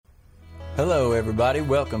Hello, everybody.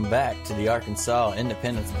 Welcome back to the Arkansas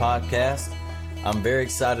Independence Podcast. I'm very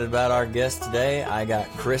excited about our guest today. I got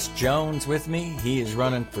Chris Jones with me. He is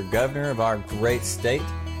running for governor of our great state,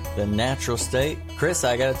 the natural state. Chris,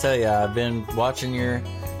 I got to tell you, I've been watching your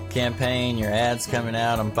campaign, your ads coming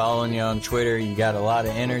out. I'm following you on Twitter. You got a lot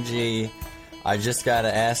of energy. I just got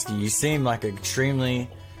to ask you, you seem like an extremely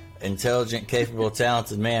intelligent, capable,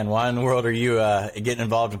 talented man. Why in the world are you getting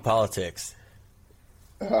involved in politics?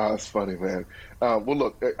 It's funny, man. Well,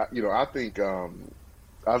 look, I think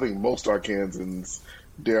most Arkansans,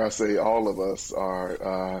 dare I say, all of us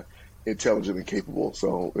are intelligent and capable.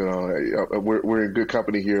 So, we're in good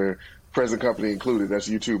company here, present company included. That's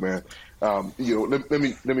you too, man. Let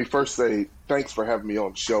me first say thanks for having me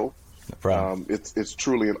on the show. No problem. It's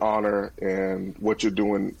truly an honor, and what you're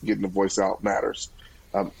doing, getting the voice out, matters.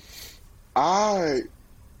 I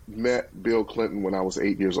met Bill Clinton when I was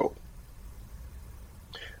 8 years old.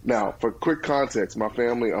 Now, for quick context, my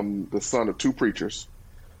family, I'm the son of two preachers.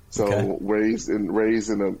 So Okay. raised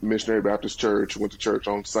in a missionary Baptist church, went to church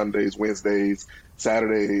on Sundays, Wednesdays,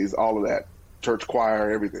 Saturdays, all of that, church choir,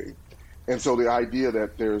 everything. And so the idea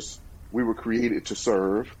that we were created to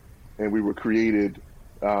serve and we were created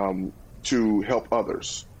to help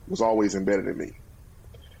others was always embedded in me.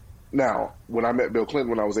 Now, when I met Bill Clinton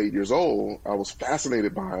when I was 8 years old, I was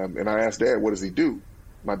fascinated by him, and I asked Dad, what does he do?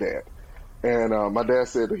 My dad. And my dad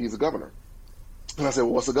said that he's a governor. And I said,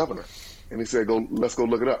 well, what's a governor? And he said, let's go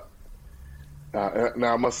look it up.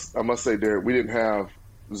 Now, I must say, Derek, we didn't have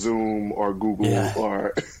Zoom or Google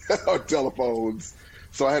or telephones.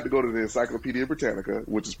 So I had to go to the Encyclopedia Britannica,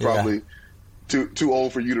 which is probably too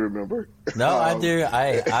old for you to remember. No, I do.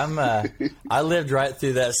 I lived right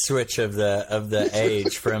through that switch of the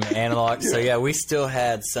age from analog. So yeah, we still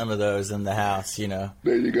had some of those in the house, There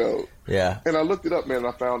you go. Yeah. And I looked it up, man, and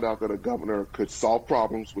I found out that a governor could solve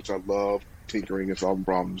problems, which I love, tinkering and solving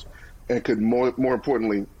problems, and could more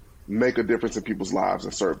importantly make a difference in people's lives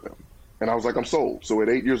and serve them. And I was like, I'm sold. So at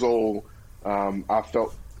 8 years old, I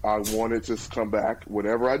felt I wanted to come back.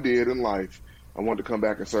 Whatever I did in life, I wanted to come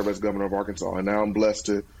back and serve as governor of Arkansas. And now I'm blessed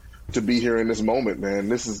to be here in this moment,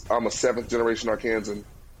 man. I'm a seventh generation Arkansan.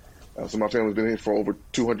 So my family's been here for over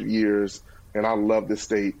 200 years, and I love this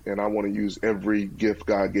state, and I want to use every gift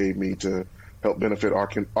God gave me to help benefit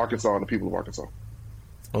Arkansas and the people of Arkansas.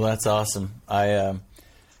 Well, that's awesome. I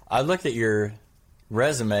looked at your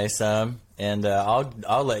resume some, and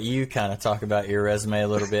I'll let you kind of talk about your resume a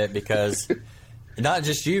little bit, because not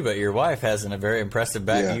just you, but your wife has a very impressive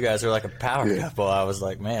back. Yeah. You guys are like a power couple. I was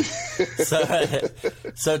like, man.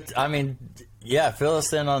 So I mean, fill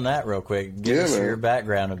us in on that real quick. Give us your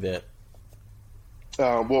background a bit.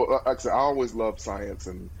 Well, like I said, I always loved science,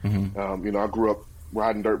 and I grew up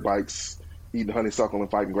riding dirt bikes, eating honeysuckle, and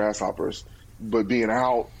fighting grasshoppers. But being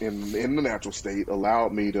out in the natural state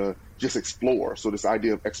allowed me to just explore. So this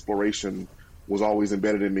idea of exploration was always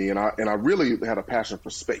embedded in me, and I really had a passion for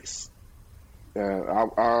space.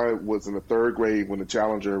 I was in the third grade when the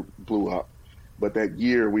Challenger blew up, but that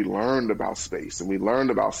year we learned about space and we learned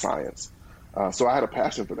about science. So I had a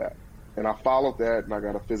passion for that, and I followed that, and I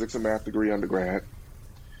got a physics and math degree undergrad.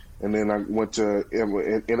 And then I went to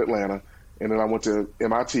in Atlanta, and then I went to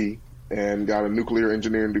MIT and got a nuclear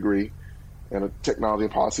engineering degree and a technology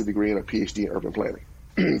and policy degree and a PhD in urban planning.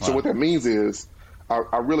 Wow. So what that means is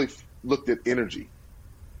I really looked at energy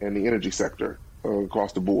and the energy sector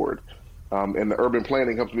across the board. And the urban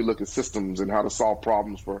planning helps me look at systems and how to solve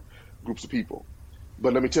problems for groups of people.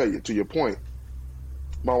 But let me tell you, to your point,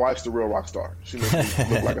 my wife's the real rock star. She makes me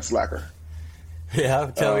look like a slacker.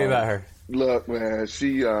 Yeah, tell me about her. Look, man,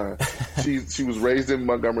 she was raised in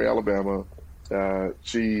Montgomery, Alabama.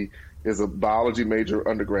 She is a biology major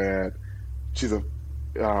undergrad. She's a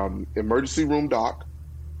emergency room doc.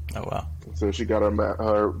 Oh wow! So she got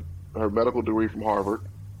her medical degree from Harvard,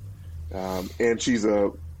 and she's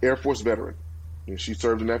a Air Force veteran. She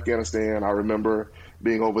served in Afghanistan. I remember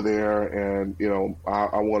being over there, and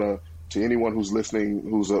I want to anyone who's listening,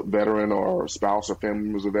 who's a veteran or a spouse or family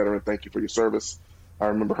member who's a veteran, thank you for your service. I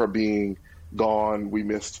remember her being gone. We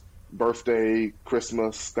missed birthday,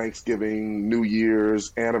 Christmas, Thanksgiving, New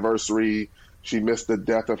Year's, anniversary. She missed the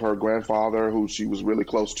death of her grandfather, who she was really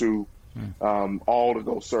close to, all to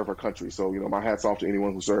go serve her country. So, my hat's off to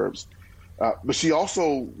anyone who serves. But she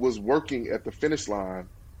also was working at the finish line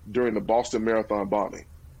during the Boston Marathon bombing.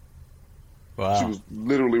 Wow. She was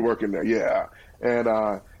literally working there, yeah.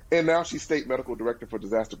 And now she's state medical director for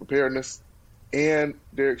disaster preparedness. And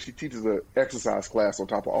Derek, she teaches an exercise class on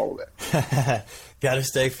top of all of that. Got to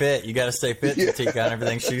stay fit. You got to stay fit to take on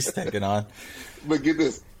everything she's taking on. But get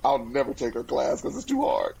this, I'll never take her class because it's too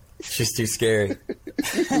hard. She's too scary.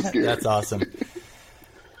 That's awesome.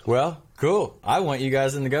 Well, cool. I want you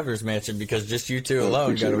guys in the governor's mansion because just you two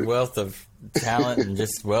alone got a wealth of talent and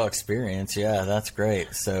just experience. Yeah, that's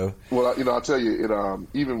great. So, well, I'll tell you, it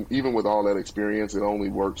even with all that experience, it only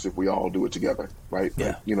works if we all do it together, right?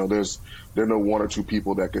 Yeah. Like, there are no one or two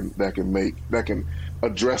people that can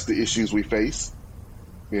address the issues we face,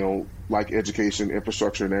 like education,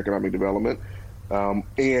 infrastructure, and economic development,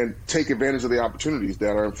 and take advantage of the opportunities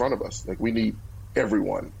that are in front of us. Like, we need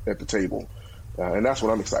everyone at the table, and that's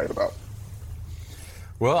what I'm excited about.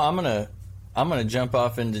 Well, I'm gonna jump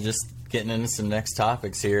off into just getting into some next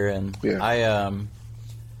topics here, and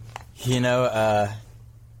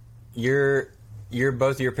you're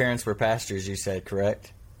both of your parents were pastors, you said,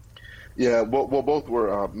 correct? Yeah, well, both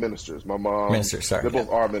were ministers. My mom, ministers, sorry, they both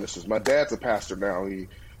are ministers. My dad's a pastor now. He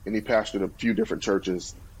pastored a few different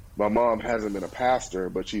churches. My mom hasn't been a pastor,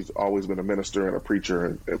 but she's always been a minister and a preacher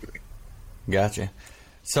and everything. Gotcha.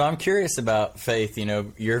 So I'm curious about faith,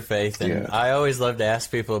 your faith, and I always love to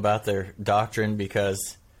ask people about their doctrine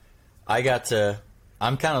because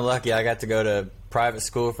I'm kind of lucky. I got to go to private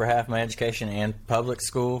school for half my education and public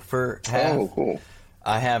school for half. Oh, cool.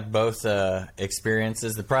 I have both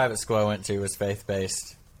experiences. The private school I went to was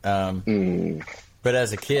faith-based. But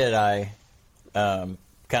as a kid, I kind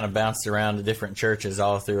of bounced around to different churches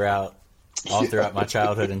all throughout my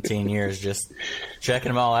childhood and teen years, just checking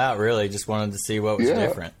them all out, really. Just wanted to see what was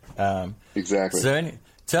different. Exactly. So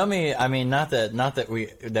tell me, not that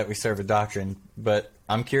we serve a doctrine, but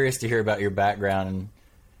I'm curious to hear about your background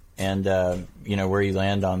and where you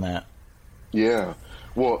land on that. Yeah.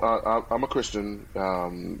 Well, I'm a Christian,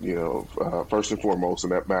 first and foremost,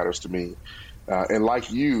 and that matters to me. And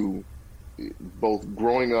like you, both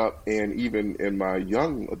growing up and even in my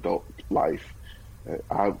young adult life,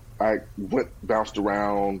 I bounced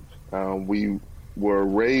around. We were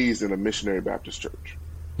raised in a missionary Baptist church.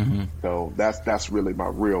 Mm-hmm. So that's really my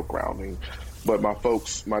real grounding. But my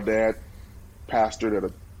dad pastored at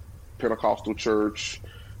a Pentecostal church,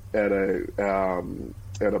 at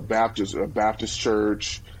a Baptist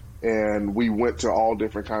church, and we went to all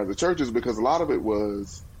different kinds of churches because a lot of it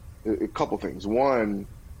was a couple things. One,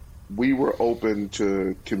 we were open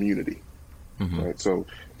to community, right? So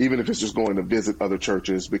even if it's just going to visit other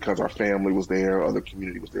churches because our family was there, other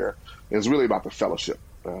community was there, it was really about the fellowship.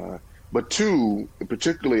 But two,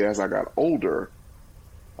 particularly as I got older,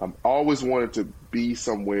 I always wanted to be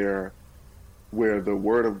somewhere where the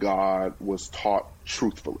Word of God was taught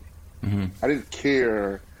truthfully. Mm-hmm. I didn't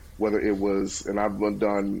care whether it was, and I've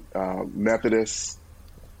done Methodist,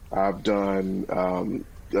 I've been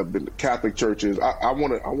to Catholic churches. I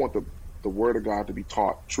want the Word of God to be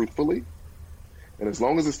taught truthfully, and as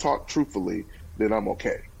long as it's taught truthfully, then I'm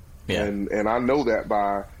okay. Yeah. And I know that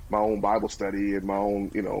by my own Bible study and my own,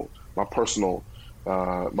 my personal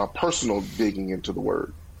digging into the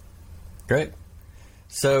Word. Great.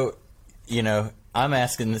 So, I'm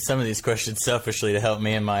asking some of these questions selfishly to help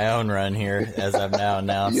me in my own run here, as I've now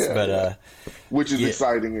announced. Which is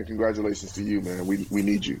exciting, and congratulations to you, man. We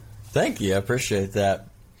need you. Thank you. I appreciate that.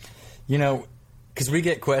 Because we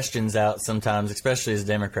get questions out sometimes, especially as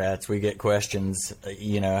Democrats, we get questions,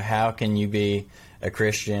 how can you be a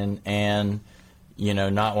Christian and,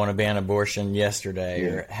 not want to ban abortion yesterday?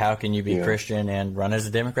 Or how can you be Christian and run as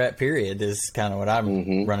a Democrat, period, is kind of what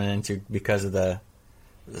I'm running into because of the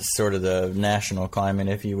sort of the national climate,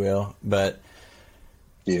 if you will. But,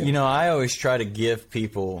 I always try to give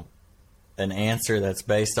people an answer that's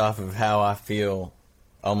based off of how I feel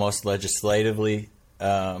almost legislatively,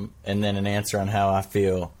 and then an answer on how I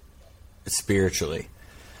feel spiritually.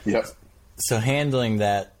 Yep. So handling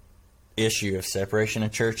that issue of separation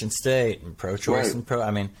of church and state and pro-choice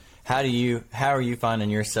and how are you finding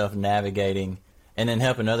yourself navigating and then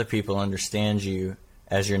helping other people understand you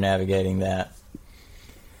as you're navigating that?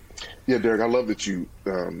 Yeah, Derek, I love that you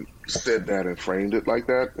said that and framed it like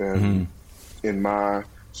that. And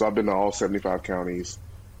so I've been to all 75 counties,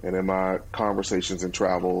 and in my conversations and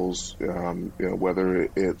travels, whether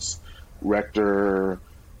it's Rector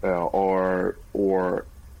or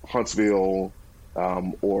Huntsville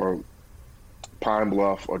or Pine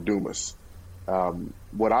Bluff or Dumas,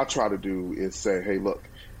 what I try to do is say, hey, look,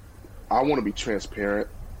 I want to be transparent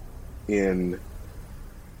in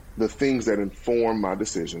the things that inform my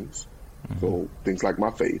decisions. So things like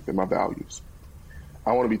my faith and my values.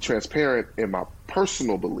 I want to be transparent in my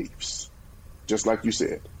personal beliefs, just like you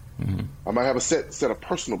said. I might have a set of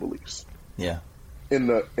personal beliefs. Yeah. In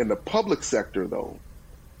the public sector, though,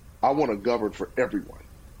 I want to govern for everyone.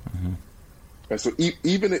 And so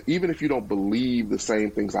even if you don't believe the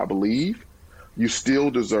same things I believe, you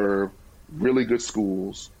still deserve really good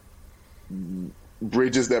schools,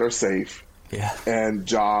 bridges that are safe, Yeah. and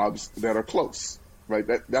jobs that are close, right?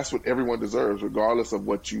 That's what everyone deserves, regardless of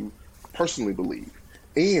what you personally believe.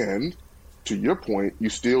 And to your point, you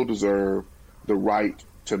still deserve the right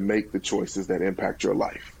to make the choices that impact your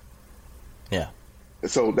life. Yeah.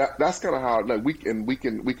 So that's kind of how, like, we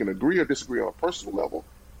can agree or disagree on a personal level,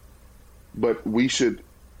 but we should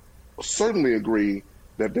certainly agree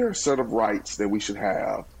that there are a set of rights that we should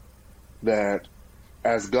have that,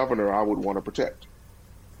 as governor, I would want to protect.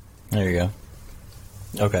 There you go.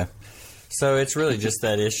 Okay. So it's really just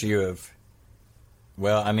that issue of,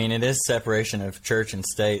 well, I mean, it is separation of church and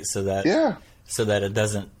state, so that it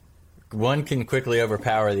doesn't, one can quickly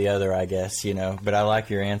overpower the other, I guess, you know. But I like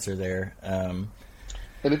your answer there. And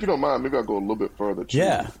if you don't mind, maybe I'll go a little bit further too.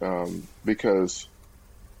 Yeah. Because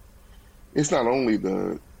it's not only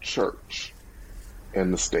the church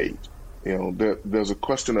and the state. You know, there's a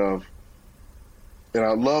question of, and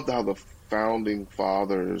I loved how the founding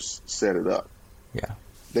fathers set it up. Yeah.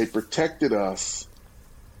 They protected us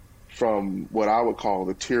from what I would call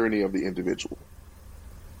the tyranny of the individual.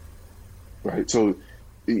 Right? So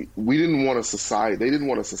we didn't want a society, they didn't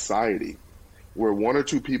want a society where one or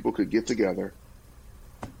two people could get together,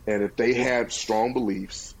 and if they had strong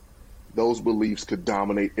beliefs, those beliefs could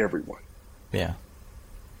dominate everyone. Yeah.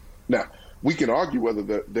 Now, we can argue whether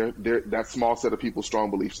that small set of people's strong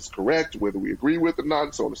beliefs is correct, whether we agree with it or not,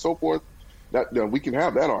 and so on and so forth. We can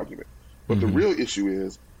have that argument. But the real issue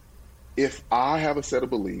is, if I have a set of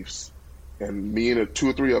beliefs and me and two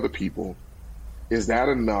or three other people, is that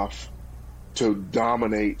enough to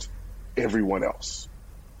dominate everyone else?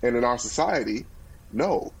 And in our society,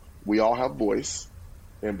 no. We all have voice,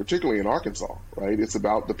 and particularly in Arkansas, right? It's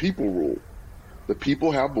about the people rule. The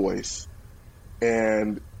people have voice,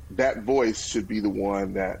 and that voice should be the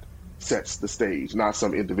one that sets the stage, not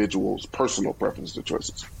some individual's personal preferences or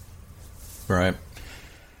choices. Right.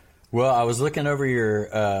 Well, I was looking over your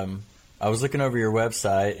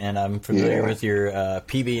website, and I'm familiar with your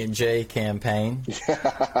PB&J campaign.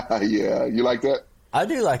 Yeah, you like that? I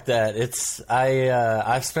do like that.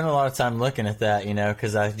 I've spent a lot of time looking at that, you know,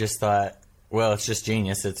 because I just thought, well, it's just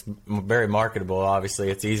genius. It's very marketable. Obviously,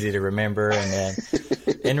 it's easy to remember, and then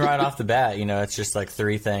and right off the bat, you know, it's just like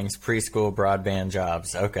three things: preschool, broadband,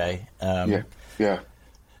 jobs. Okay. Yeah.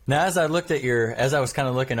 Now, as I was kind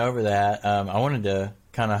of looking over that, I wanted to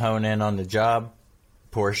kind of hone in on the job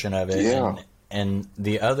portion of it. Yeah. And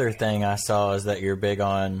the other thing I saw is that you're big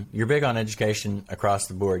on education across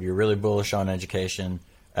the board. You're really bullish on education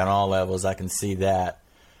at all levels. I can see that.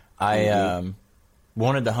 I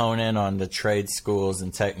wanted to hone in on the trade schools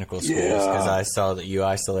and technical schools because I saw that you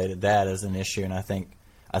isolated that as an issue, and I think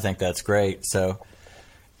that's great. So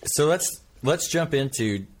let's jump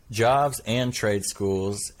into jobs and trade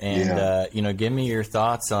schools, and you know, give me your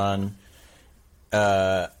thoughts on.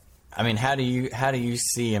 I mean, how do you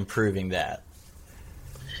see improving that?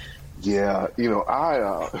 Yeah, you know,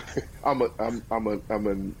 I'm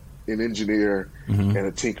an engineer and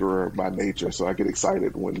a tinkerer by nature, so I get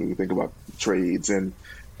excited when we think about trades. And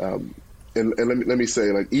let me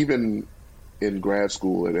say, like, even in grad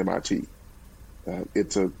school at MIT,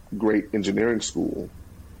 it's a great engineering school,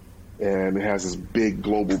 and it has this big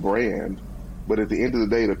global brand. But at the end of the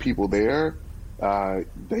day, the people there,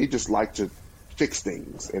 they just like to fix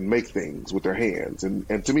things and make things with their hands,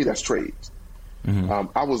 and to me, that's trades.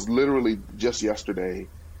 I was literally just yesterday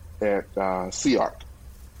at SEARC,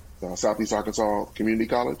 Southeast Arkansas Community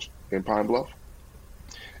College in Pine Bluff,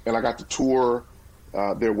 and I got to tour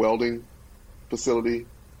their welding facility.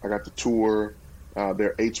 I got to tour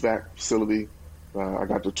their HVAC facility. I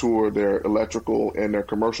got to tour their electrical and their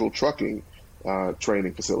commercial trucking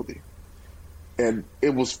training facility. And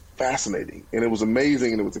it was fascinating, and it was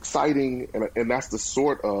amazing, and it was exciting, and that's the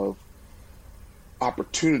sort of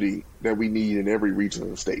opportunity that we need in every region of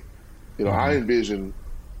the state. You know, I envision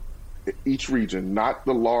each region, not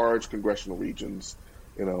the large congressional regions.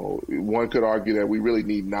 You know, one could argue that we really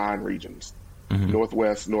need 9 regions: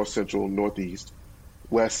 Northwest, North Central, Northeast,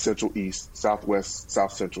 West, Central, East, Southwest,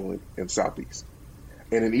 South Central, and Southeast.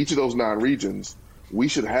 And in each of those 9 regions, we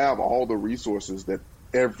should have all the resources that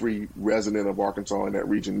every resident of Arkansas in that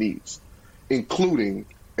region needs, including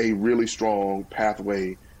a really strong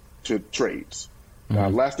pathway to trades.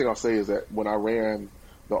 Last thing I'll say is that when I ran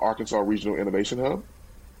the Arkansas Regional Innovation Hub,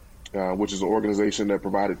 which is an organization that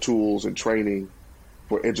provided tools and training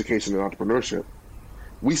for education and entrepreneurship,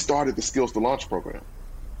 we started the Skills to Launch program,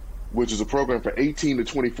 which is a program for 18 to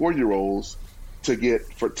 24-year-olds to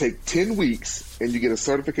take 10 weeks, and you get a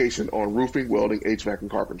certification on roofing, welding, HVAC, and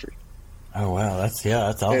carpentry. Oh, wow. That's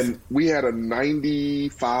awesome. And we had a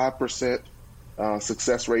 95%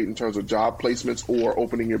 success rate in terms of job placements or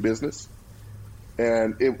opening your business.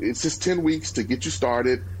 And it's just 10 weeks to get you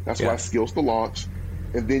started. That's why Skills to Launch,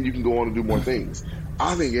 and then you can go on and do more things.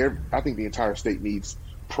 I think the entire state needs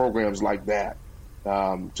programs like that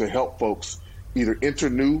to help folks either enter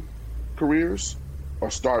new careers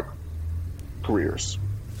or start careers.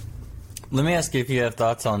 Let me ask you if you have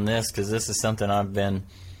thoughts on this, because this is something I've been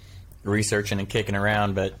researching and kicking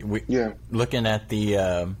around. But looking at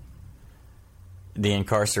the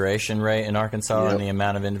incarceration rate in Arkansas and the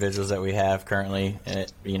amount of individuals that we have currently,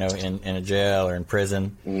 in a jail or in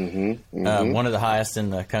prison, one of the highest in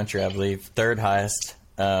the country, I believe, third highest,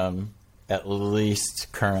 at least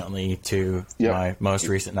currently to my most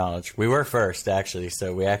recent knowledge. We were first, actually,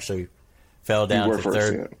 so we actually fell down to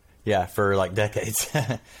third. Yeah, for like decades.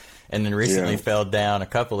 And then recently fell down a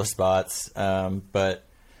couple of spots. But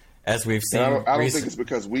as we've seen... I don't think it's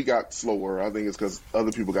because we got slower. I think it's because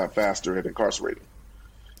other people got faster at incarcerating.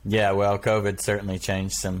 Yeah, well, COVID certainly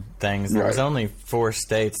changed some things. There was only 4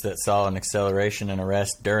 states that saw an acceleration in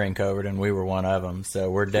arrests during COVID, and we were one of them. So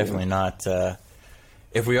we're definitely not...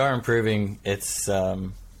 if we are improving, it's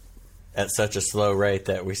at such a slow rate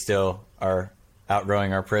that we still are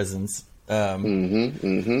outgrowing our prisons.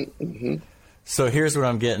 So here's what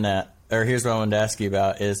I'm getting at, or here's what I wanted to ask you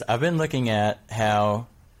about, is I've been looking at how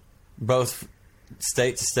both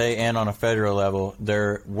state to state and on a federal level,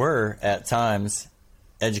 there were at times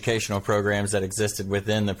educational programs that existed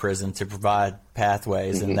within the prison to provide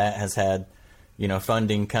pathways, and that has had,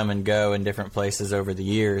 funding come and go in different places over the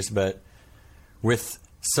years. But with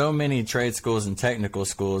so many trade schools and technical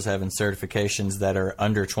schools having certifications that are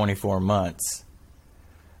under 24 months,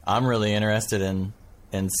 I'm really interested in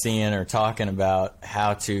seeing or talking about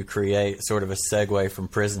how to create sort of a segue from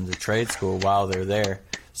prison to trade school while they're there.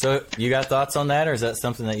 So you got thoughts on that, or is that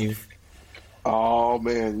something that you've... Oh,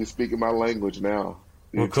 man, you're speaking my language now.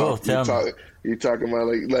 Well, cool. Tell me. You're talking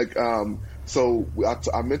about, so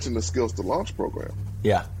I mentioned the Skills to Launch program.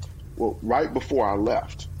 Yeah. Well, right before I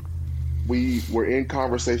left, we were in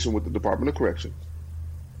conversation with the Department of Corrections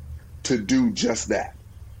to do just that.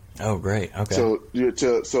 Oh, great. Okay. So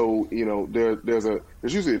there's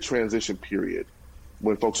usually a transition period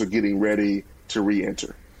when folks are getting ready to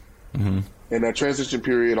re-enter. And that transition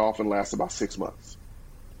period often lasts about 6 months.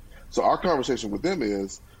 So our conversation with them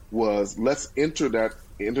was let's enter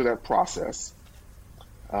that process,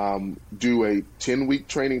 do a 10-week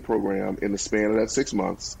training program in the span of that 6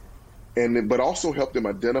 months, but also help them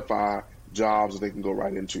identify jobs that they can go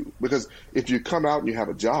right into. Because if you come out and you have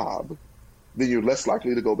a job, then you're less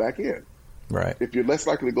likely to go back in. Right. If you're less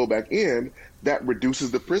likely to go back in, that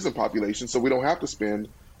reduces the prison population, so we don't have to spend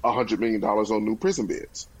 $100 million on new prison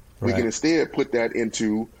beds. We can instead put that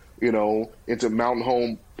into Mountain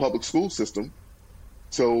Home public school system,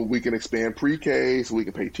 so we can expand pre-K, so we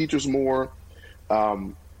can pay teachers more.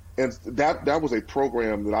 And that was a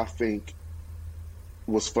program that I think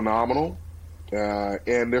was phenomenal.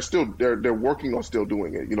 And they're working on still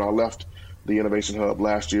doing it. I left the Innovation Hub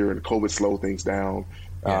last year, and COVID slowed things down.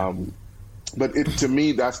 But to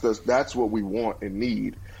me, that's what we want and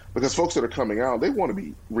need, because folks that are coming out, they want to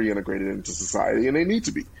be reintegrated into society, and they need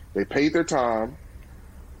to be. They paid their time,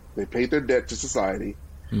 they paid their debt to society,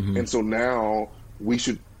 and so now we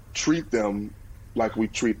should treat them like we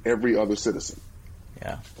treat every other citizen.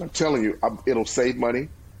 Yeah, I'm telling you, it'll save money,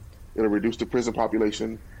 it'll reduce the prison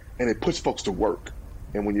population, and it puts folks to work.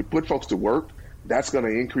 And when you put folks to work, that's going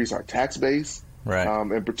to increase our tax base, right?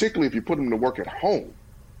 And particularly if you put them to work at home.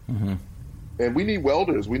 And we need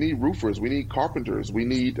welders, we need roofers, we need carpenters, we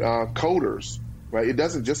need coders, right? It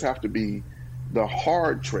doesn't just have to be the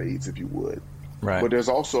hard trades, if you would, right? But there's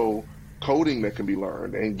also coding that can be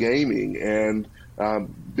learned, and gaming, and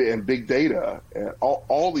big data, and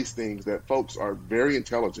all these things that folks are very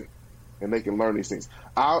intelligent, and they can learn these things.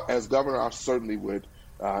 As governor, I certainly would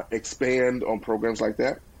expand on programs like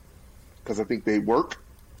that, because I think they work.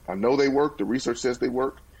 I know they work. The research says they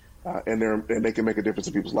work, and they can make a difference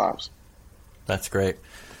in people's lives. That's great.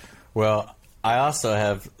 Well, I also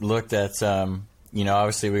have looked at,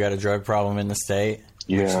 obviously we got a drug problem in the state,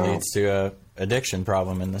 which leads to a addiction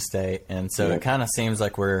problem in the state, and so it kind of seems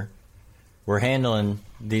like we're handling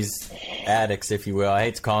these addicts, if you will. I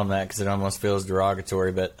hate to call them that because it almost feels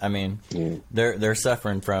derogatory, but I mean, they're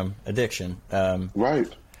suffering from addiction. Right.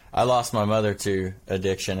 I lost my mother to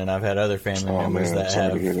addiction, and I've had other family members that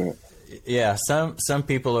have. Yeah, some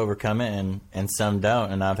people overcome it and some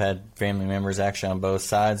don't, and I've had family members actually on both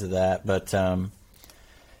sides of that. But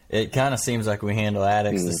it kind of seems like we handle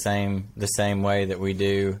addicts the same way that we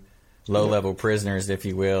do low-level prisoners, if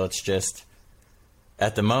you will. It's just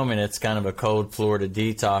at the moment, it's kind of a cold floor to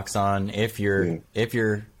detox on if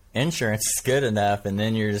your insurance is good enough, and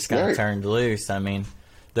then you're just kind of turned loose. I mean,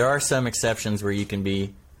 there are some exceptions where you can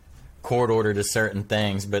be court ordered to certain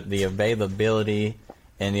things, but the availability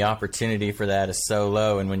and the opportunity for that is so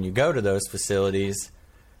low. And when you go to those facilities,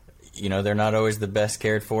 you know, they're not always the best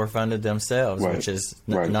cared for, funded themselves, which is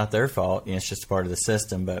not their fault. You know, it's just part of the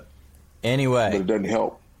system. But anyway, but it doesn't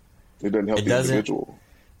help. It doesn't help the individual.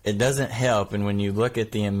 It doesn't help. And when you look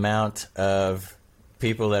at the amount of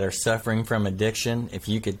people that are suffering from addiction, if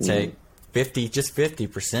you could take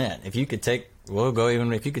 50%, if you could take,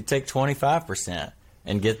 if you could take 25%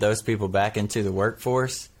 and get those people back into the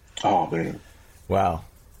workforce. Oh, man. Wow.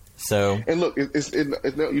 So, and look,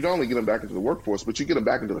 you don't only get them back into the workforce, but you get them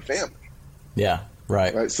back into the family. Yeah,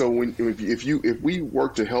 right. So if we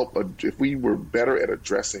work to help, if we were better at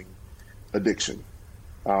addressing addiction,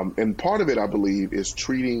 and part of it, I believe, is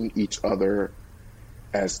treating each other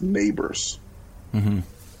as neighbors. Mm-hmm.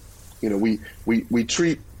 You know, we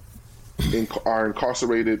treat our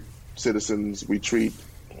incarcerated citizens, we treat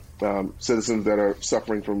citizens that are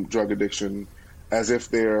suffering from drug addiction as if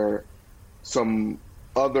they're some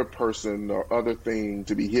other person or other thing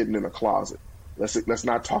to be hidden in a closet. Let's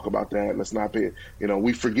not talk about that. Let's not pay. You know,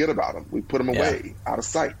 we forget about them. We put them away, out of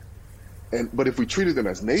sight. But if we treated them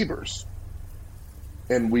as neighbors,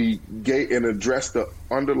 and we address the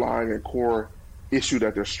underlying and core issue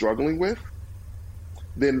that they're struggling with,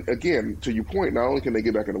 then again, to your point, not only can they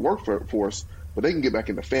get back in the workforce, but they can get back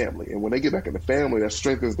in the family. And when they get back in the family, that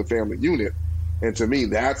strengthens the family unit. And to me,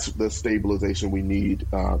 that's the stabilization we need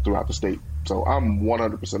throughout the state. So I'm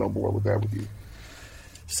 100% on board with that with you.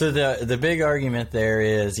 So the big argument there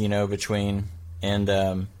is, you know, between, and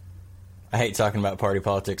I hate talking about party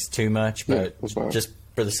politics too much, but just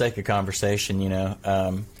for the sake of conversation, you know,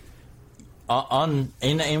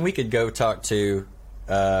 and we could go talk to,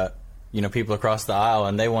 you know, people across the aisle,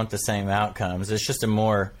 and they want the same outcomes. It's just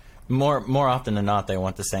more often than not, they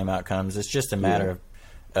want the same outcomes. It's just a matter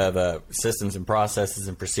of systems and processes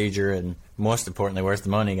and procedure, and most importantly, where's the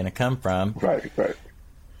money going to come from? Right.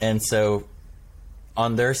 And so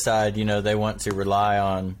on their side, you know, they want to rely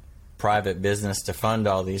on private business to fund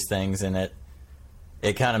all these things, and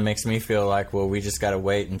it kind of makes me feel like, well, we just got to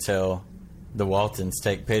wait until the Waltons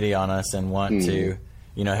take pity on us and want to,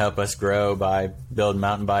 you know, help us grow by building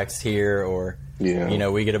mountain bikes here, or, you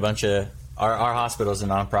know, we get a bunch of, our hospital is a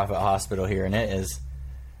nonprofit hospital here, and it is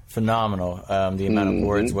phenomenal, the amount of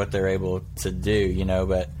boards, what they're able to do, you know,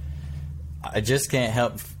 but I just can't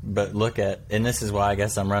help but look at, and this is why I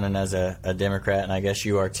guess I'm running as a Democrat, and I guess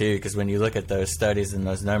you are too, because when you look at those studies and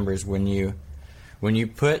those numbers, when you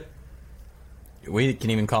put, we can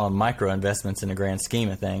even call them micro investments in the grand scheme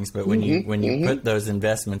of things, but when you put those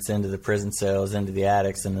investments into the prison cells, into the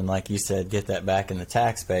addicts, and then, like you said, get that back in the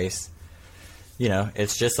tax base, you know,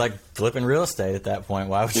 it's just like flipping real estate at that point.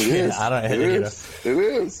 Why would you? It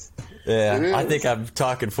is. Yeah, it is. I think I'm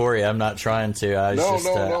talking for you. I'm not trying to.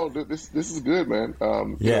 No. This is good, man.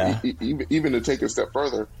 Even to take a step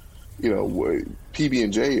further, you know,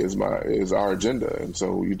 PB&J is our agenda, and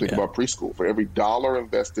so you think about preschool. For every $1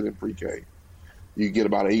 invested in pre-K, you get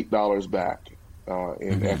about $8 back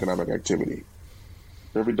in economic activity.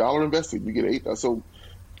 For every $1 invested, you get $8. So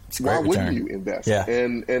why wouldn't you invest? Yeah.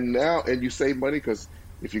 And you save money, because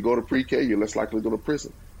if you go to pre-K, you're less likely to go to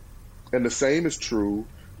prison. And the same is true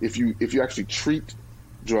if you actually treat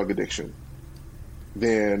drug addiction.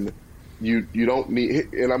 Then you don't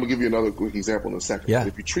need. And I'm gonna give you another quick example in a second. Yeah.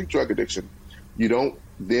 If you treat drug addiction, you don't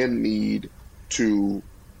then need to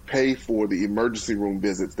pay for the emergency room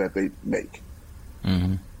visits that they make.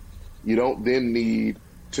 Mm-hmm. You don't then need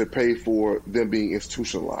to pay for them being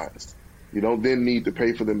institutionalized. You don't then need to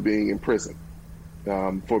pay for them being in prison,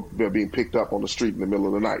 for being picked up on the street in the middle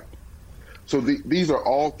of the night. So these are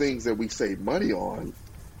all things that we save money on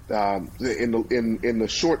in the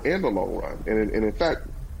short and the long run. And in fact,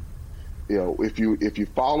 you know, if you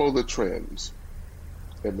follow the trends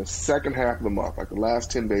in the second half of the month, like the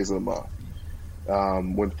last 10 days of the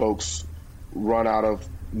month, when folks run out of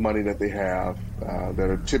money that they have, that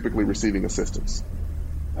are typically receiving assistance,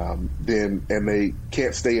 and they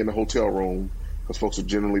can't stay in the hotel room because folks are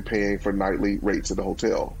generally paying for nightly rates at the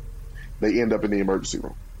hotel, they end up in the emergency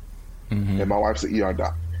room. And my wife's an ER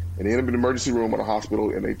doc, and they end up in the emergency room at a hospital,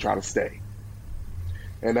 and they try to stay,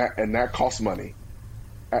 and that costs money,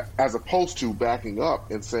 as opposed to backing up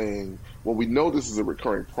and saying, well, we know this is a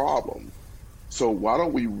recurring problem, so why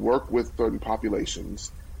don't we work with certain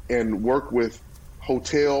populations and work with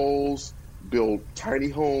hotels, build tiny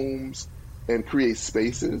homes, and create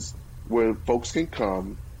spaces where folks can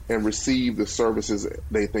come and receive the services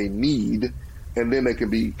that they need and then they can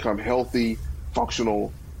become healthy,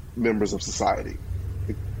 functional members of society.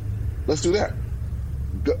 Let's do that.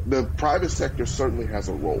 The private sector certainly has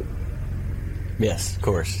a role. Yes, of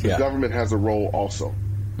course. The government has a role also.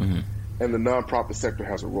 Mm-hmm. And the nonprofit sector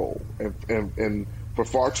has a role. And for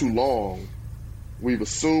far too long, we've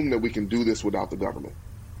assumed that we can do this without the government.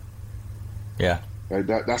 Yeah. Right?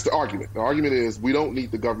 That's the argument. The argument is we don't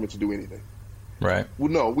need the government to do anything. Right. Well,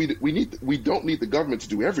 no, we don't need the government to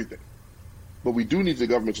do everything. But we do need the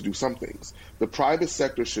government to do some things. The private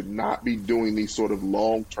sector should not be doing these sort of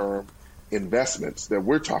long-term investments that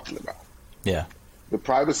we're talking about. Yeah. The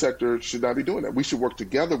private sector should not be doing that. We should work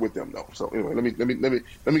together with them, though. So anyway,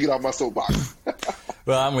 let me get off my soapbox.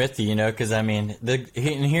 Well, I'm with you, because I mean, and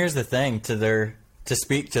here's the thing: to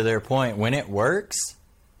speak to their point, when it works,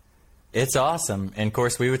 it's awesome. And of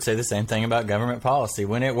course, we would say the same thing about government policy.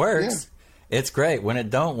 When it works, it's great. When it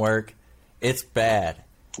don't work, it's bad.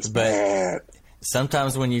 It's bad.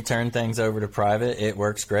 Sometimes when you turn things over to private, it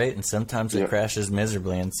works great, and sometimes it crashes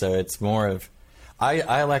miserably. And so it's more of,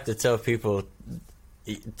 I like to tell people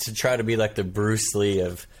to try to be like the Bruce Lee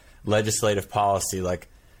of legislative policy. Like,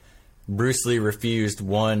 Bruce Lee refused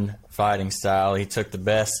one fighting style. He took the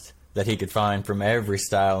best that he could find from every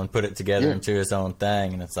style and put it together into his own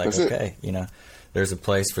thing. And it's like, there's a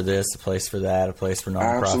place for this, a place for that, a place for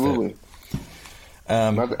nonprofit. Absolutely.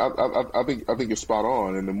 I think you're spot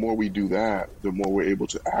on. And the more we do that, the more we're able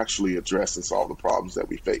to actually address and solve the problems that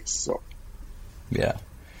we face. So, yeah.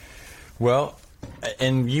 Well,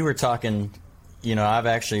 and you were talking, I've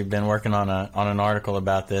actually been working on an article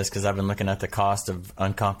about this because I've been looking at the cost of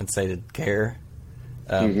uncompensated care,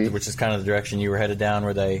 which is kind of the direction you were headed down,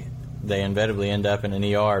 where they inevitably end up in an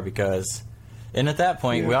ER because, and at that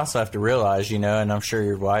point we also have to realize, and I'm sure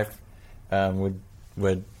your wife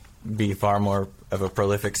would be far more of a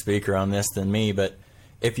prolific speaker on this than me, but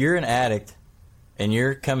if you're an addict and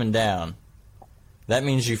you're coming down, that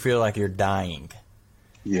means you feel like you're dying.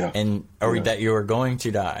 Yeah. Or that you are going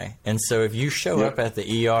to die. And so if you show up at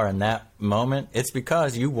the ER in that moment, it's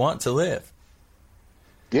because you want to live.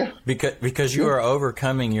 Yeah. Because you are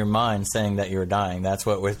overcoming your mind saying that you're dying. That's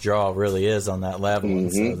what withdrawal really is on that level.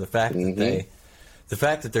 And so the fact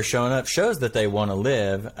that they're showing up shows that they want to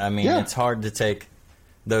live. I mean, it's hard to take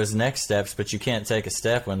those next steps, but you can't take a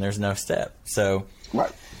step when there's no step. So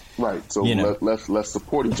right. So let's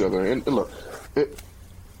support each other. And look,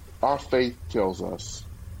 our faith tells us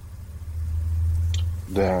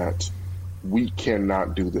that we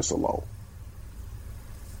cannot do this alone.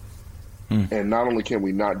 And not only can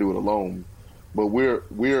we not do it alone, but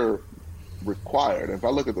we're required. If I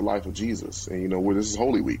look at the life of Jesus, and this is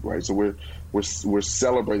Holy Week, right? So we're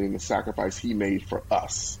celebrating the sacrifice he made for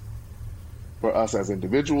us as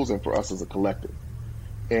individuals and for us as a collective.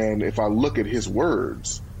 And if I look at his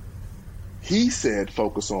words, he said,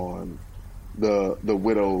 focus on the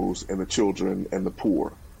widows and the children and the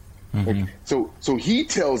poor. So he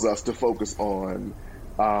tells us to focus on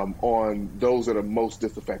those that are most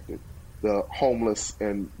disaffected, the homeless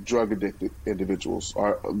and drug addicted individuals,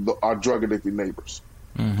 our drug addicted neighbors.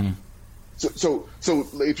 So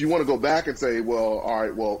if you want to go back and say, well, all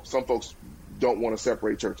right, well, some folks don't want to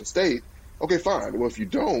separate church and state. Okay, fine. Well, if you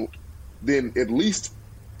don't, then at least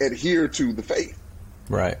adhere to the faith.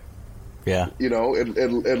 Right. Yeah.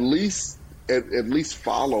 At least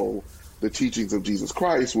follow the teachings of Jesus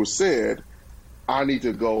Christ, which said, I need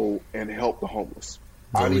to go and help the homeless.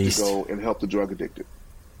 I need to go and help the drug addicted.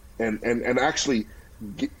 And actually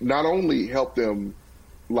not only help them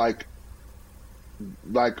like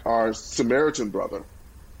our Samaritan brother,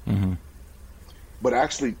 but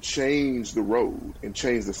actually change the road and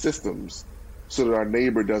change the systems so that our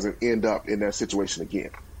neighbor doesn't end up in that situation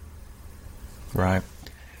again. Right.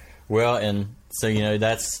 Well, and so,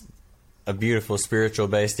 that's a beautiful spiritual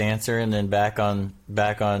based answer, and then back on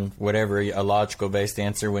whatever a logical based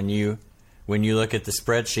answer when you look at the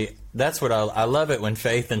spreadsheet. That's what I love it when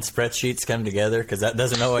faith and spreadsheets come together, because that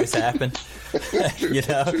doesn't always happen.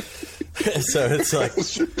 So it's like,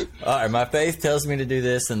 all right, my faith tells me to do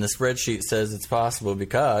this, and the spreadsheet says it's possible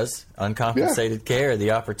because uncompensated care,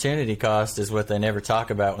 the opportunity cost, is what they never talk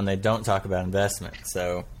about when they don't talk about investment.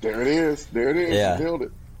 So there it is. Yeah. You nailed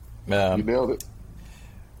it. You nailed it.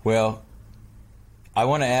 Well, I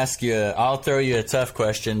want to ask you, I'll throw you a tough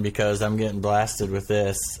question because I'm getting blasted with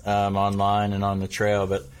this online and on the trail,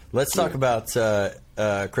 but let's talk about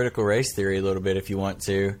critical race theory a little bit if you want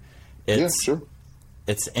to. Sure.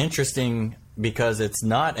 It's interesting because it's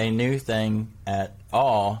not a new thing at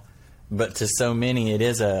all, but to so many it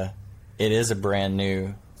is a brand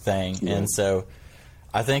new thing. And so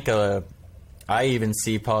I think I even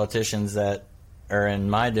see politicians that are in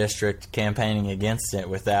my district campaigning against it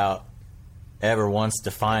without ever once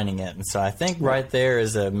defining it. And so I think right there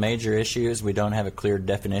is a major issue is we don't have a clear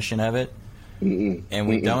definition of it. And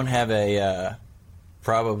we don't have a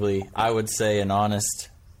probably, I would say, an honest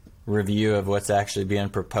review of what's actually being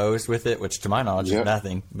proposed with it, which to my knowledge is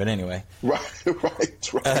nothing. But anyway. Right.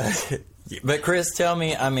 But Chris, tell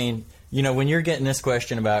me, I mean, you know, when you're getting this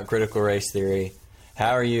question about critical race theory,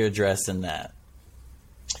 how are you addressing that?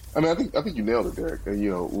 I mean, I think you nailed it, Derek. And,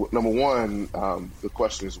 you know, number one, the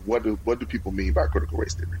question is, what do people mean by critical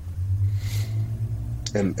race theory?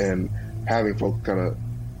 And having folks kind of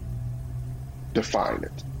define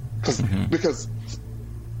it, because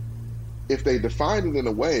if they define it in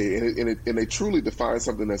a way, and they truly define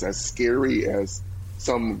something that's as scary as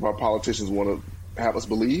some of our politicians want to have us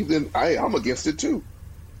believe, then I'm against it too.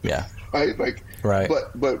 Yeah. Right. Like. Right.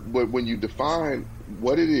 But when you define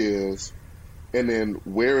what it is, and then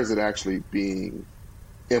where is it actually being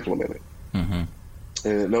implemented, and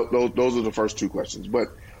those are the first two questions. But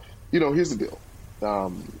you know, here's the deal. My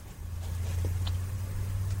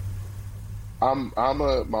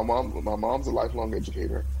mom's a lifelong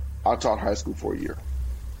educator. I taught high school for a year,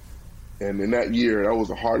 and in that year, that was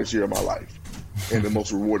the hardest year of my life, and the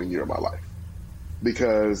most rewarding year of my life,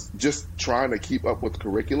 because just trying to keep up with the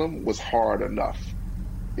curriculum was hard enough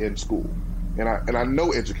in school, and I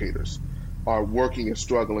know educators are working and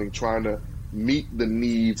struggling, trying to meet the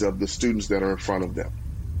needs of the students that are in front of them.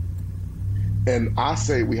 And I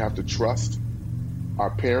say we have to trust our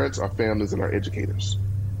parents, our families, and our educators.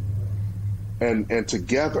 And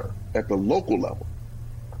together, at the local level,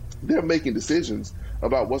 they're making decisions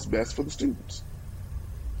about what's best for the students.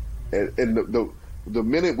 And the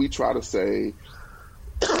minute we try to say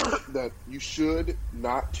that you should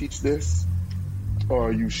not teach this,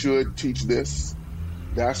 or you should teach this,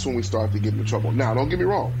 that's when we start to get into trouble. Now, don't get me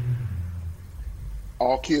wrong.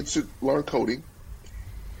 All kids should learn coding.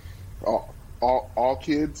 All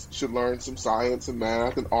kids should learn some science and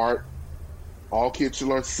math and art. All kids should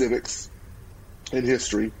learn civics and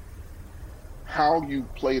history. How you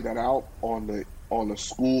play that out on a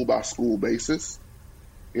school by school basis,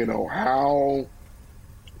 you know, how,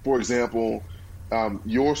 for example,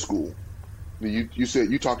 your school, you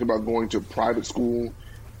said you talked about going to private school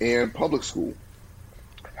and public school.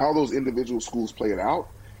 How those individual schools play it out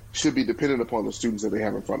should be dependent upon the students that they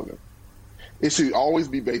have in front of them. It should always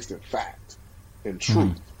be based in fact and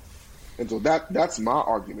truth. And so that's my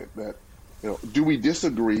argument, that, you know, do we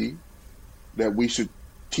disagree that we should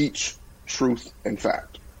teach truth and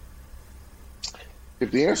fact? If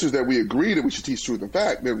the answer is that we agree that we should teach truth and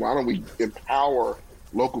fact, then why don't we empower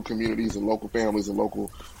local communities and local families and local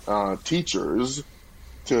teachers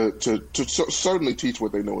to certainly teach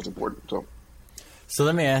what they know is important. So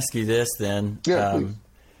let me ask you this then. Yeah,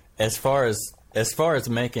 as far as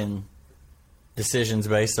making decisions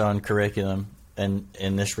based on curriculum and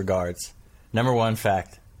in this regards, number one,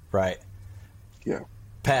 fact, right? Yeah.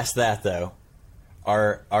 Past that though,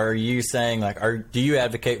 are you saying do you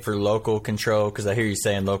advocate for local control? Because I hear you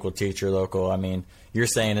saying local teacher, local. I mean, you're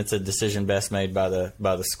saying it's a decision best made by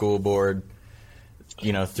the school board,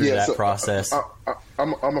 you know, through that process.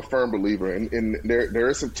 I'm a firm believer, and there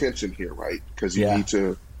is some tension here, right? Because you need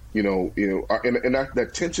to, and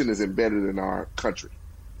that tension is embedded in our country.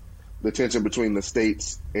 The tension between the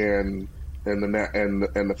states and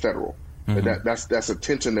the federal. Mm-hmm. That's a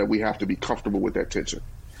tension that we have to be comfortable with, that tension.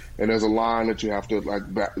 And there's a line that you have to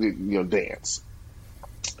dance.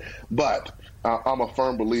 But I'm a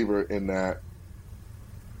firm believer in that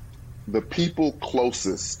the people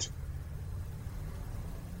closest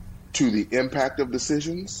to the impact of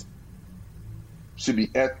decisions should be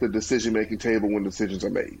at the decision-making table when decisions are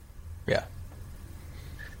made. Yeah.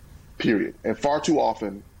 Period. And far too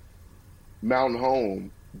often, Mountain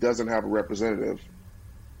Home doesn't have a representative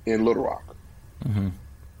in Little Rock. Mm-hmm.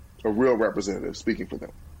 A real representative speaking for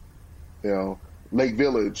them. You know, Lake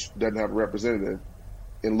Village doesn't have a representative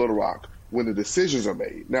in Little Rock when the decisions are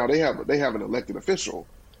made. Now they have an elected official,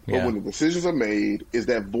 but when the decisions are made, is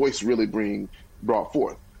that voice really being brought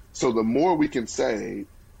forth? So the more we can say,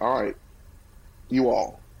 all right,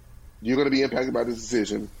 you're going to be impacted by this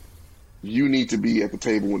decision. You need to be at the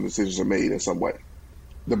table when decisions are made in some way.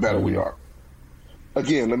 The better we are.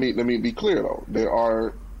 Again, let me be clear though. There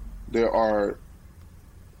are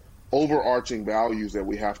overarching values that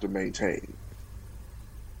we have to maintain,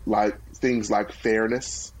 like things like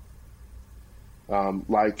fairness,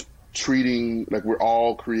 like treating like we're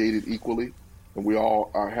all created equally, and we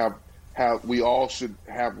all we all should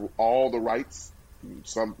have all the rights.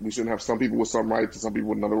 We shouldn't have some people with some rights and some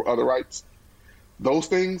people with other rights. Those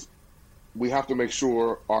things we have to make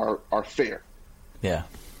sure are fair. Yeah.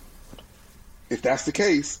 If that's the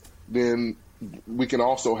case, then we can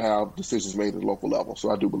also have decisions made at the local level.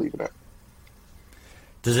 So I do believe in that.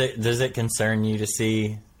 Does it concern you to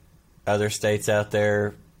see other states out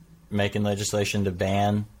there making legislation to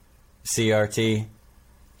ban CRT?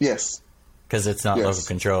 Yes. Because it's not local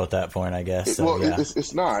control at that point, I guess. So,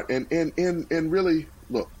 it's not. And really,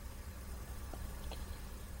 look,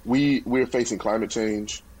 we're facing climate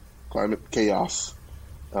change, climate chaos,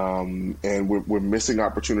 and we're missing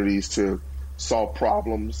opportunities to solve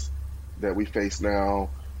problems that we face now.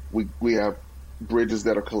 We have bridges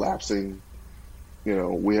that are collapsing.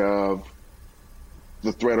 We have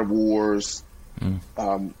the threat of wars. One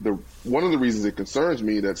of the reasons it concerns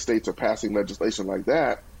me that states are passing legislation like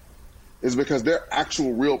that is because there are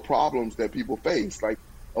actual real problems that people face. Like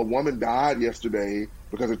a woman died yesterday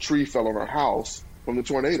because a tree fell on her house from the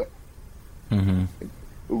tornado. Mm-hmm.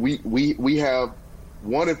 We have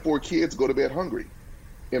 1 in 4 kids go to bed hungry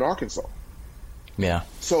in Arkansas. Yeah.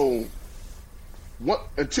 So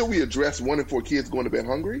until we address 1 in 4 kids going to bed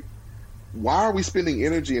hungry, why are we spending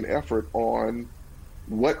energy and effort on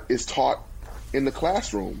what is taught in the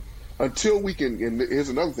classroom until we can? And here's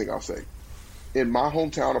another thing I'll say. In my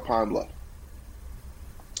hometown of Pine Bluff,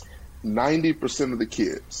 90% of the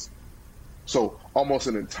kids, so almost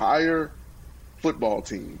an entire football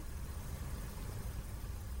team,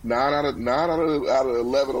 9 out of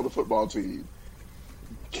 11 on the football team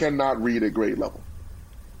cannot read at grade level.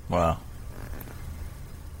 Wow.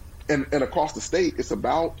 And across the state, it's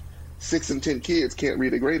about 6 and 10 kids can't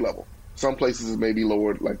read at grade level. Some places it may be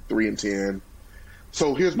lower, like 3 and 10.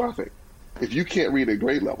 So here's my thing. If you can't read at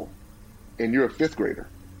grade level and you're a 5th grader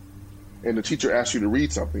and the teacher asks you to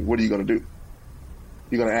read something, what are you going to do?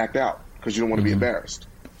 You're going to act out because you don't want to be embarrassed.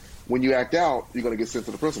 When you act out, you're going to get sent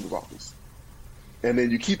to the principal's office. And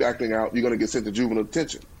then you keep acting out, you're going to get sent to juvenile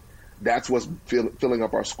detention. That's what's filling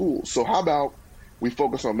up our schools. So how about we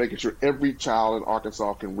focus on making sure every child in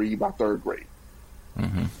Arkansas can read by 3rd grade?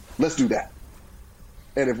 Mm-hmm. Let's do that.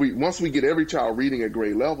 And once we get every child reading at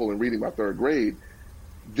grade level and reading by 3rd grade,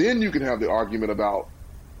 then you can have the argument about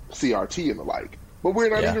CRT and the like. But we're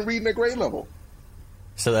not even reading at grade level.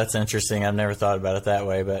 So that's interesting. I've never thought about it that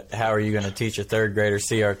way. But how are you going to teach a 3rd grader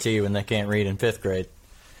CRT when they can't read in 5th grade?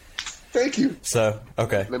 Thank you. So,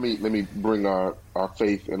 okay. Let me bring our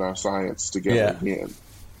faith and our science together again.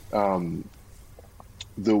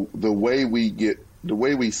 The way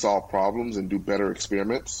we solve problems and do better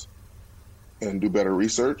experiments and do better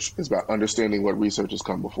research is about understanding what research has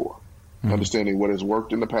come before, understanding what has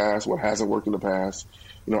worked in the past, what hasn't worked in the past.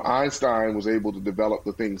 Einstein was able to develop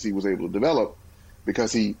the things he was able to develop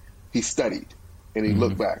because he studied and he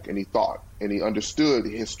looked back and he thought and he understood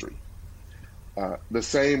history. The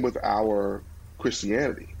same with our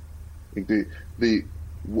Christianity.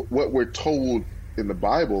 What we're told in the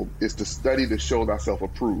Bible is to study to show thyself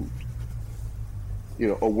approved.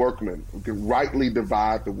 A workman who can rightly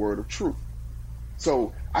divide the word of truth.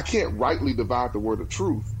 So I can't rightly divide the word of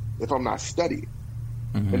truth if I'm not studying.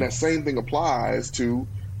 Mm-hmm. And that same thing applies to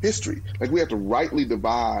history. Like we have to rightly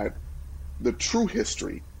divide the true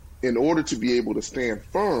history in order to be able to stand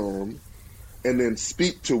firm and then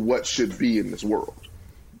speak to what should be in this world.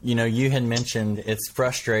 You had mentioned it's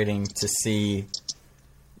frustrating to see,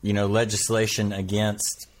 legislation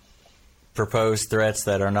against proposed threats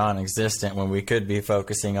that are non-existent when we could be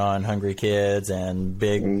focusing on hungry kids and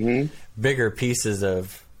bigger pieces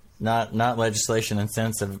of not legislation in the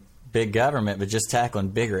sense of big government, but just tackling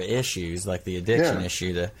bigger issues like the addiction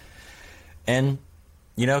issue. And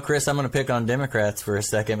Chris, I'm going to pick on Democrats for a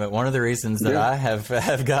second, but one of the reasons that I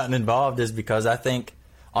have gotten involved is because I think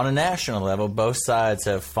on a national level, both sides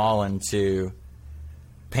have fallen to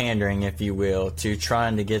pandering, if you will, to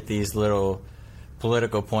trying to get these little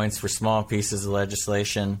political points for small pieces of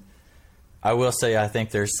legislation. I will say I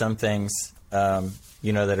think there's some things,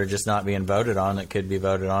 that are just not being voted on that could be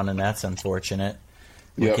voted on, and that's unfortunate.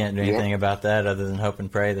 We can't do anything about that other than hope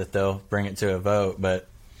and pray that they'll bring it to a vote. But,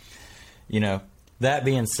 that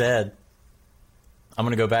being said, I'm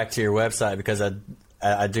going to go back to your website because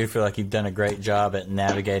I do feel like you've done a great job at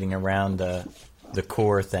navigating around the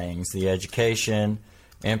core things, the education,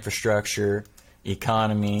 infrastructure,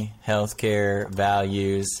 economy, healthcare,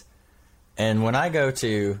 values. And when I go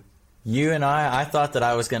to you and I thought that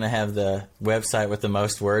I was going to have the website with the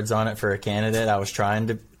most words on it for a candidate. I was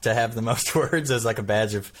trying to have the most words as like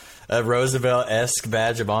a Roosevelt-esque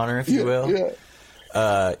badge of honor, if you will.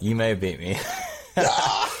 You may beat me.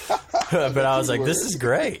 But I was like, this is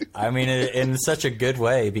great. I mean, in such a good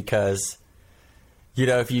way because,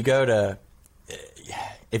 if you go to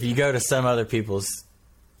some other people's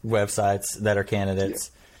websites that are candidates,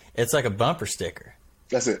 It's like a bumper sticker.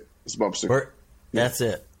 That's it. It's a bumper sticker. That's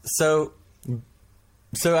it. So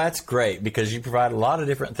that's great because you provide a lot of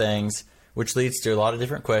different things, which leads to a lot of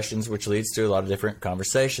different questions, which leads to a lot of different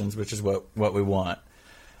conversations, which is what we want.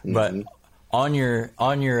 Mm-hmm. But on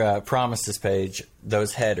your promises page,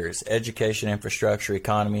 those headers: education, infrastructure,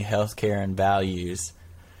 economy, healthcare, and values.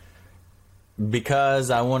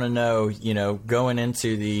 Because I want to know, going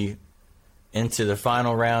into the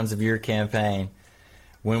final rounds of your campaign,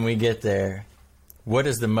 when we get there, what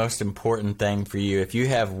is the most important thing for you? If you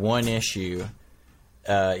have one issue,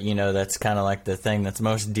 that's kind of like the thing that's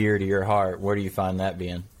most dear to your heart, where do you find that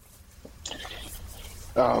being?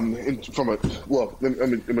 I'm going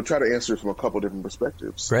to try to answer it from a couple different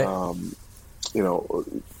perspectives. Right.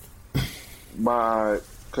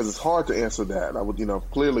 Because it's hard to answer that. I would,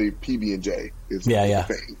 clearly PB&J is the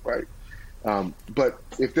thing, right? But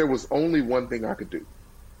if there was only one thing I could do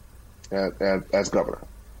as governor,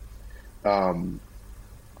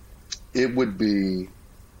 it would be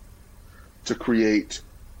to create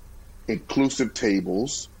inclusive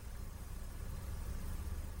tables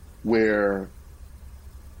where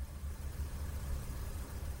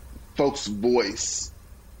folks' voice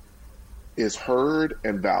is heard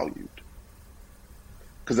and valued.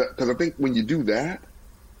 Because I think when you do that,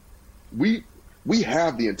 we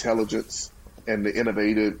have the intelligence and the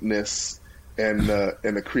innovativeness and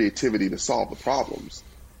the creativity to solve the problems.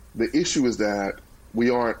 The issue is that we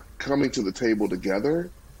aren't coming to the table together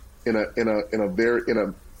in a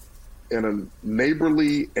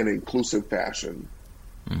neighborly and inclusive fashion,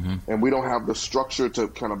 and we don't have the structure to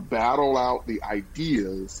kind of battle out the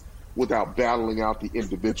ideas without battling out the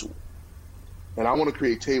individual. And I want to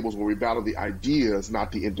create tables where we battle the ideas,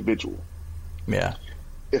 not the individual. Yeah.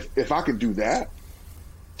 If I could do that,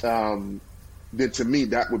 then to me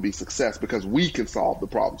that would be success, because we can solve the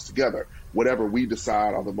problems together, whatever we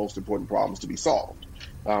decide are the most important problems to be solved.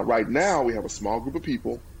 Right now, we have a small group of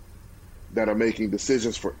people that are making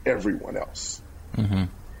decisions for everyone else. Mm-hmm.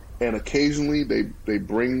 And occasionally they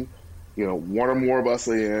bring, one or more of us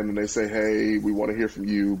in and they say, hey, we want to hear from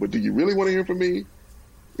you, but do you really want to hear from me?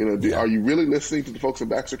 Are you really listening to the folks in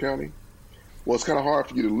Baxter County? Well, it's kind of hard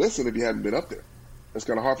for you to listen if you hadn't been up there. It's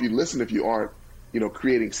kind of hard for you to listen if you aren't,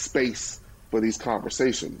 creating space for these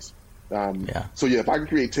conversations. So if I can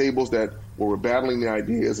create tables where we're battling the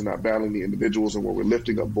ideas and not battling the individuals, and where we're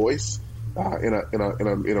lifting up voice in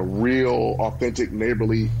a real, authentic,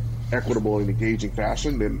 neighborly, equitable, and engaging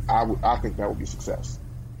fashion, then I think that would be success.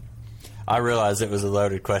 I realized it was a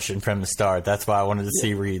loaded question from the start. That's why I wanted to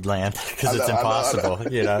see where you'd land, because it's impossible,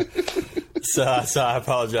 So I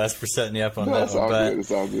apologize for setting you up on that one. Good.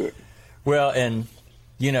 It's all good. Well, and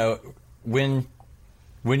when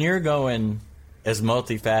you're going as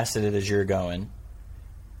multifaceted as you're going,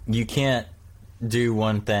 you can't do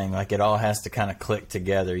one thing. Like, it all has to kind of click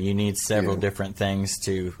together. You need several different things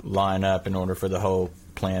to line up in order for the whole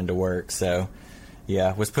plan to work. So,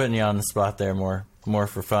 was putting you on the spot there more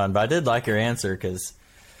for fun, but I did like your answer, because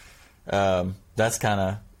that's kind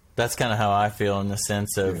of how I feel, in the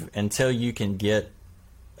sense of until you can get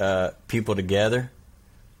people together,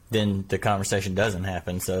 then the conversation doesn't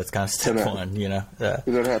happen. So it's kind of step one, It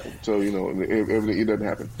doesn't happen. So everything, it doesn't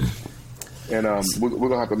happen. And we're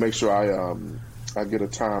gonna have to make sure I get a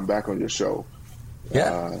time back on your show.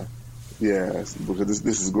 Because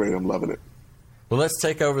this is great. I'm loving it. Well, let's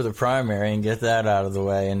take over the primary and get that out of the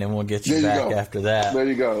way, and then we'll get you back after that. There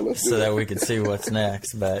you go. So that we can see what's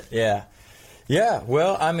next. But yeah.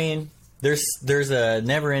 Well, I mean, there's a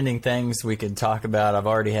never-ending things we could talk about. I've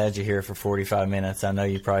already had you here for 45 minutes. I know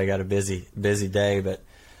you probably got a busy day, but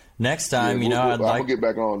next time, I'd like to get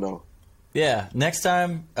back on though. Yeah, next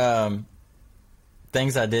time,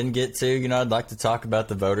 things I didn't get to, I'd like to talk about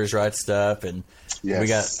the voters' rights stuff, and I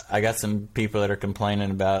got some people that are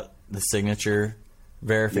complaining about the signature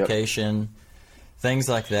verification, things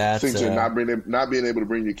like that. Signature, not being able to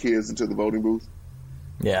bring your kids into the voting booth.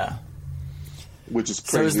 Yeah. Which is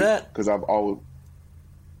crazy. So is because I've always.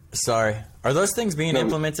 Sorry, are those things being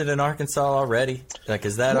implemented in Arkansas already? Like,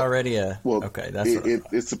 is that already a? Well, okay, that's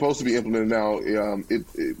it's supposed to be implemented now.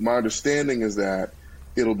 My understanding is that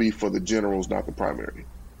it'll be for the generals, not the primary.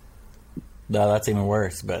 No, that's even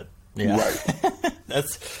worse. But yeah, right.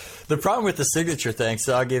 That's the problem with the signature thing.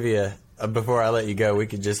 So I'll give you before I let you go, we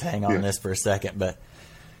could just hang on this for a second. But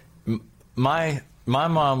my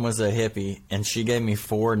mom was a hippie, and she gave me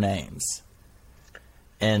 4 names.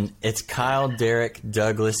 And it's Kyle, Derek,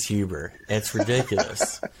 Douglas, Huber. It's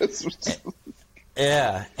ridiculous.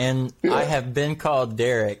 And I have been called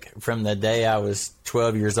Derek from the day I was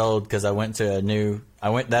 12 years old, because I went to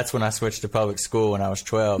that's when I switched to public school when I was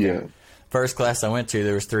 12. Yeah. first class I went to,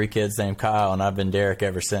 there was 3 kids named Kyle, and I've been Derek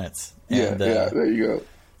ever since. And, there you go.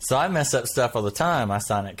 So I mess up stuff all the time. I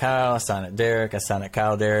sign it Kyle, I sign it Derek, I sign it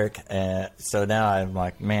Kyle Derek. And so now I'm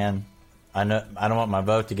like, man, I don't want my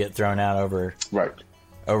vote to get thrown out over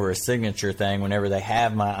a signature thing whenever they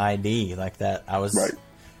have my ID like that.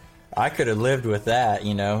 I could have lived with that,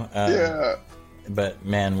 you know. But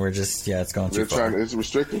man, we're just it's going too far. It's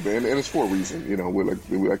restrictive, man, and it's for a reason. You know,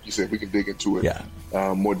 like you said, we can dig into it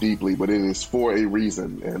more deeply, but it is for a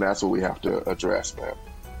reason, and that's what we have to address, man.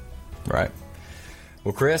 Right.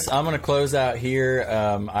 Well, Chris, I'm going to close out here.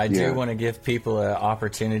 I do want to give people an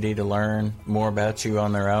opportunity to learn more about you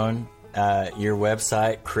on their own. Your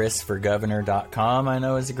website, chrisforgovernor.com, I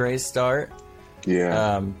know is a great start.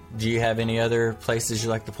 Yeah. Do you have any other places you'd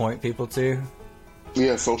like to point people to?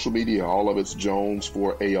 Yeah, social media. All of it's Jones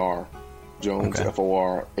for AR. Jones,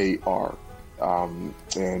 FORAR. And,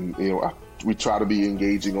 you know, we try to be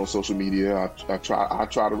engaging on social media. I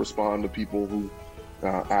try to respond to people who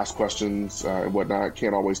ask questions and whatnot.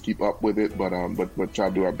 Can't always keep up with it, but try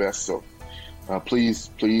to do our best. So please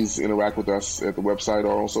interact with us at the website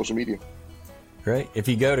or on social media. Great. If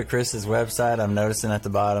you go to Chris's website, I'm noticing at the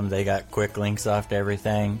bottom they got quick links off to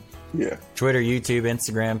everything. Yeah. Twitter, YouTube,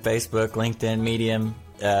 Instagram, Facebook, LinkedIn, Medium.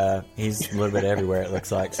 He's a little bit everywhere, it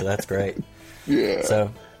looks like, so that's great. Yeah. So,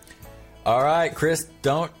 all right, Chris,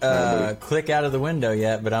 don't click out of the window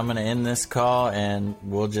yet, but I'm going to end this call, and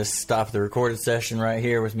we'll just stop the recorded session right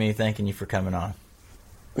here with me thanking you for coming on.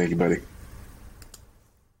 Thank you, buddy.